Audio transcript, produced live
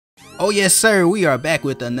Oh yes sir, we are back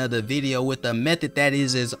with another video with a method that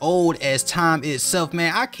is as old as time itself,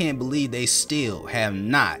 man. I can't believe they still have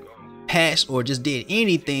not patched or just did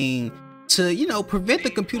anything to, you know, prevent the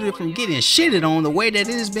computer from getting shitted on the way that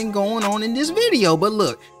it has been going on in this video. But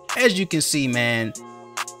look, as you can see, man,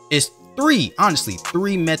 it's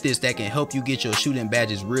three methods that can help you get your shooting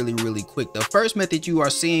badges really quick. The first method you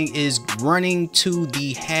are seeing is running to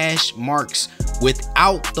the hash marks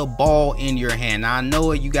without the ball in your hand. Now I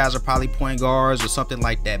know you guys are probably point guards or something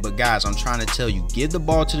like that, but guys, I'm trying to tell you, give the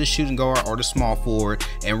ball to the shooting guard or the small forward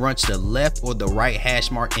and run to the left or the right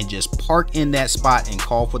hash mark and just park in that spot and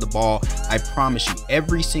call for the ball. I promise you,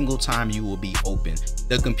 every single time you will be open.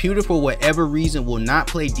 The computer, for whatever reason, will not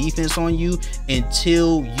play defense on you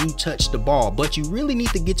until you touch the ball, but you really need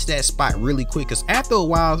to get to that spot really quick, because after a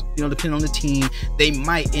while, you know, depending on the team, they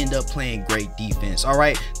might end up playing great defense. All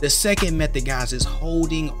right, the second method, guys, is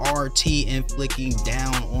holding RT and flicking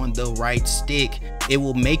down on the right stick. It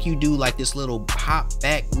will make you do like this little hop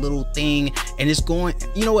back little thing, and it's going,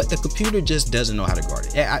 you know what, the computer just doesn't know how to guard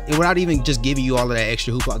it. Without even just giving you all of that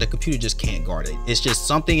extra hoop, the computer just can't guard it. It's just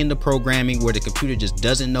something in the programming where the computer just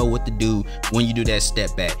doesn't know what to do when you do that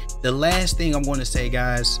step back. The last thing I'm going to say,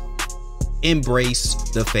 guys, embrace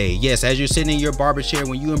the fade. Yes, as you're sitting in your barber chair,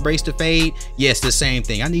 when you embrace the fade, yes, the same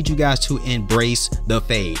thing. I need you guys to embrace the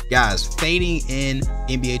fade. Guys, fading in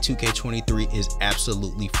NBA 2K23 is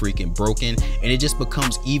absolutely freaking broken, and it just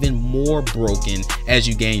becomes even more broken as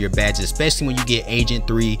you gain your badges, especially when you get Agent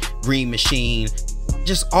 3, Green Machine,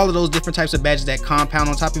 just all of those different types of badges that compound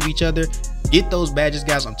on top of each other. Get those badges,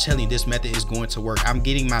 guys. I'm telling you, this method is going to work. I'm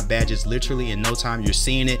getting my badges literally in no time. You're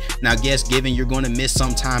seeing it now. Guess given you're going to miss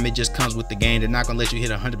some time, it just comes with the game. They're not going to let you hit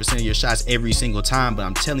 100% of your shots every single time, but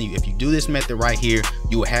I'm telling you, if you do this method right here,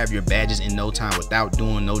 you will have your badges in no time without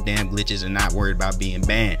doing no damn glitches and not worried about being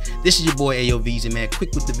banned. This is your boy Cdotveezy, man.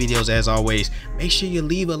 Quick with the videos as always. Make sure you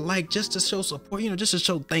leave a like just to show support, you know, just to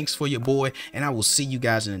show thanks for your boy, and I will see you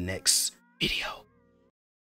guys in the next video.